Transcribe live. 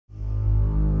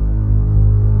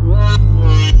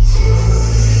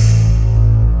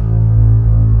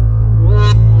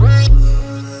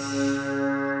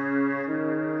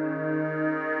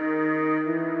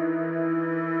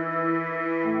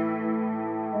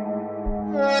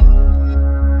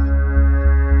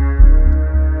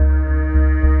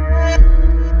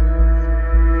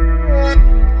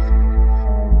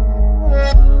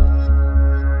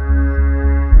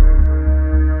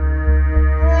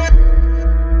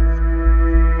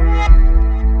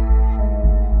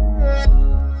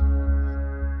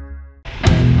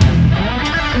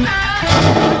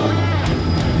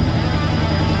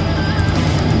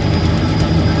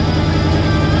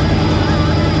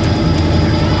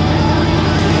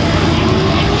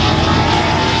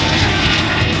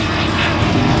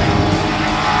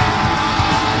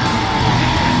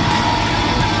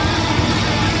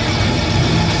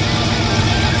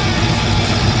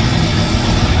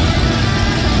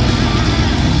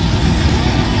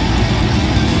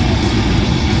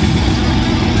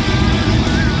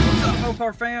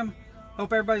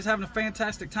hope everybody's having a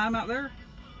fantastic time out there.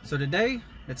 So today,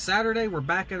 it's Saturday, we're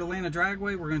back at Atlanta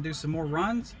Dragway. We're gonna do some more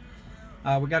runs.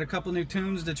 We got a couple new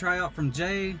tunes to try out from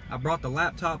Jay. I brought the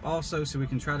laptop also so we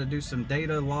can try to do some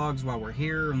data logs while we're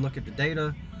here and look at the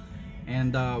data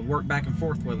and work back and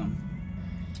forth with them.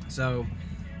 So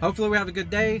hopefully we have a good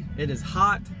day. It is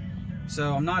hot,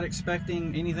 so I'm not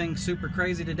expecting anything super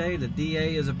crazy today. The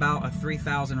DA is about a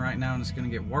 3,000 right now and it's gonna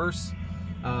get worse.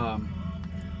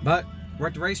 But we're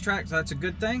at the racetrack, so that's a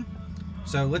good thing.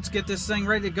 So let's get this thing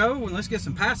ready to go and let's get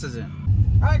some passes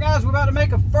in. All right guys, we're about to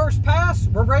make a first pass.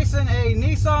 We're racing a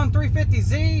Nissan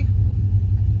 350Z.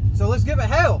 So let's give it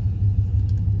hell.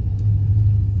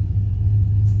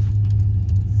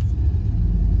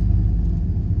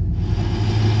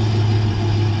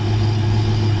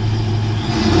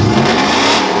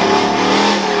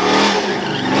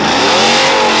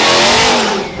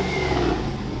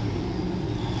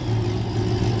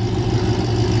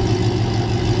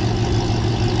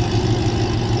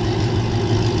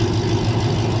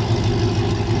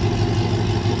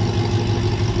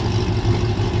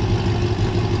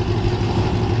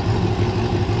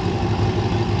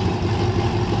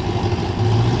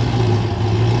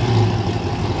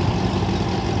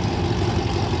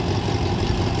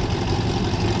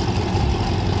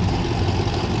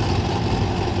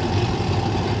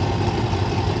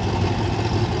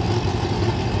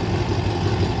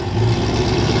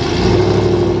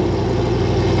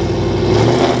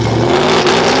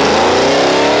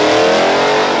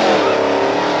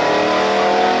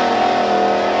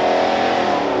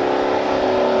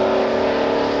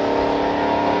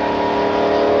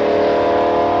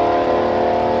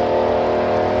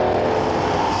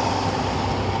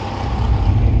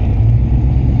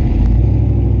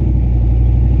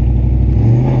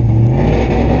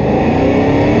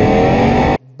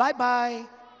 Bye-bye.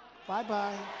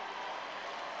 Bye-bye.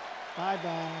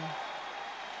 Bye-bye.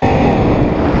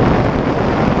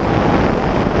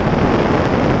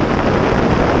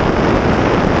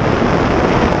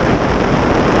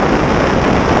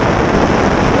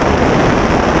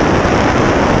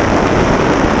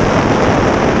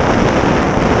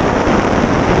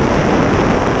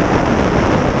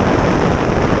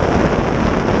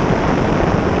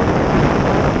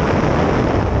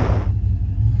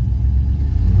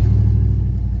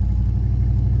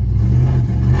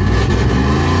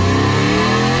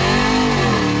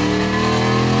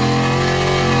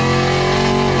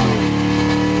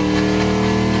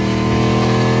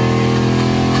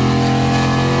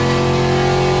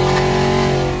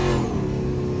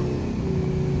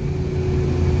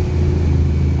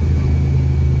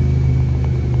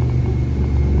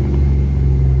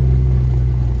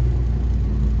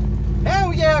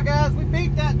 Guys, we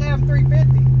beat that damn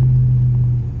 350.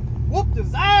 Whooped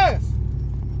his ass.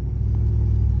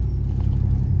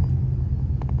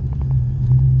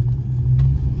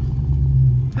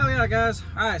 Hell yeah, guys.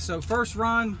 Alright, so first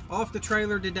run off the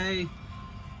trailer today.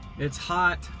 It's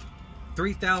hot.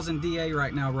 3,000 DA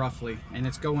right now roughly, and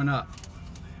it's going up.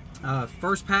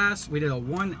 First pass, we did a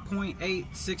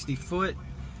 1.8 60 foot,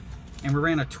 and we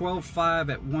ran a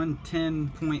 12.5 at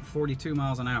 110.42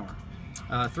 miles an hour.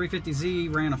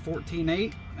 350Z ran a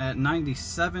 14.8 at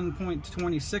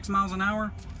 97.26 miles an hour.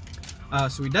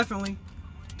 So we definitely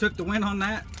took the win on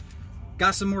that.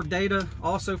 Got some more data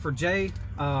also for Jay.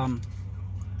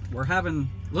 We're having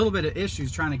a little bit of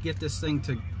issues trying to get this thing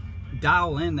to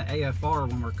dial in the AFR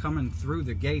when we're coming through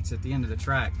the gates at the end of the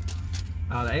track.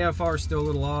 The AFR is still a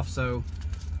little off, so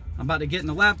I'm about to get in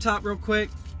the laptop real quick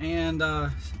and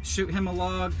shoot him a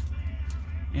log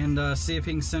and see if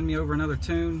he can send me over another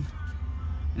tune.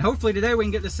 And hopefully today we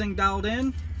can get this thing dialed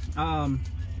in.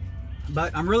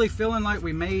 But I'm really feeling like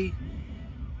we may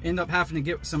end up having to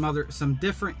get some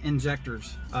different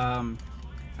injectors. I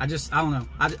don't know.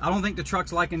 I don't think the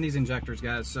truck's liking these injectors,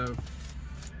 guys. So,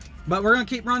 but we're gonna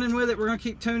keep running with it. We're gonna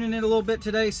keep tuning it a little bit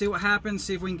today, see what happens,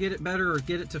 see if we can get it better or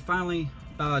get it to finally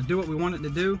do what we want it to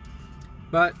do.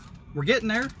 But we're getting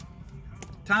there.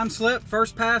 Time slip,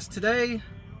 first pass today.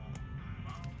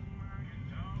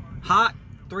 Hot.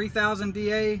 3,000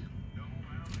 DA,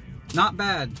 not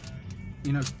bad,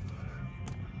 you know,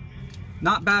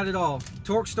 not bad at all.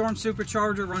 TorqStorm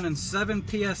supercharger running 7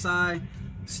 PSI,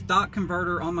 stock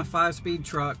converter on my 5-speed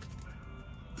truck.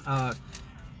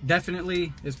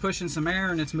 Definitely is pushing some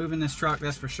air and it's moving this truck,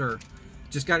 that's for sure.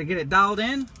 Just got to get it dialed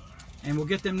in and we'll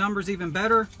get them numbers even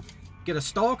better. Get a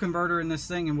stall converter in this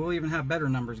thing and we'll even have better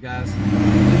numbers, guys.